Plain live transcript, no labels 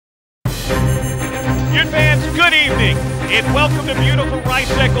Ute fans, good evening, and welcome to beautiful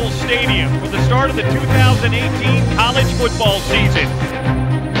Rice-Eccles Stadium for the start of the 2018 college football season.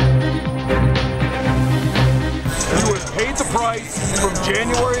 You have paid the price from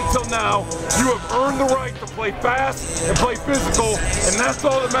January until now. You have earned the right to play fast and play physical, and that's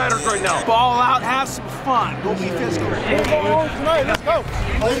all that matters right now. Ball out, have some fun. Go be physical. Tonight, let's go.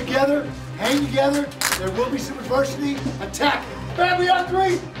 Play together, hang together. There will be some adversity. Attack. Family on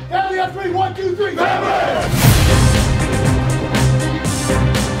three. Family on three. 1, 2, 3. Family!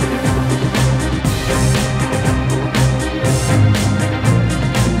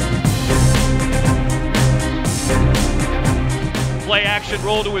 Play action,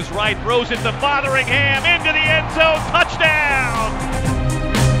 roll to his right, throws it to Fotheringham, into the end zone, touchdown!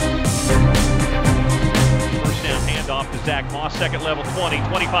 First down handoff to Zach Moss, second level, 20,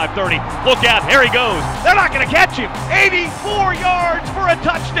 25, 30. Look out, here he goes. They're not going to catch him. 84 yards for a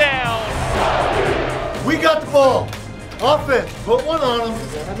touchdown. We got the ball. Offense, put one on them,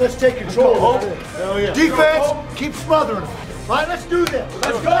 and let's take control. Hell yeah. Defense, keep smothering them. All right, let's do this.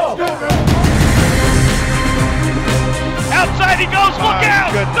 Let's go. Outside he goes, look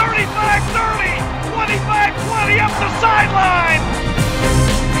out! 35-30, 25-20 up the sideline!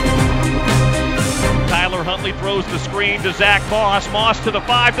 Tyler Huntley throws the screen to Zach Moss. Moss to the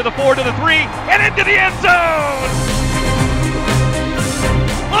 5, to the 4, to the 3, and into the end zone!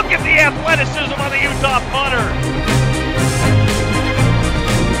 Look at the athleticism on the Utah punter.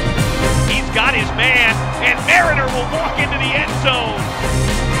 He's got his man, and Mariner will walk into the end zone.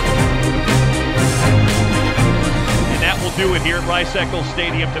 Will do it here at Rice-Eccles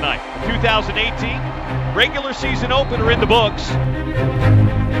Stadium tonight. 2018 regular season opener in the books.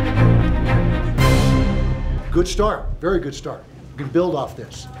 Good start, very good start. We can build off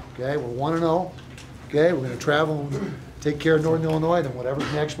this. Okay, we're 1-0. Okay, we're going to travel and take care of Northern Illinois. Then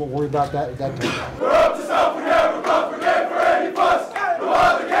whatever's next, we'll worry about that at that time.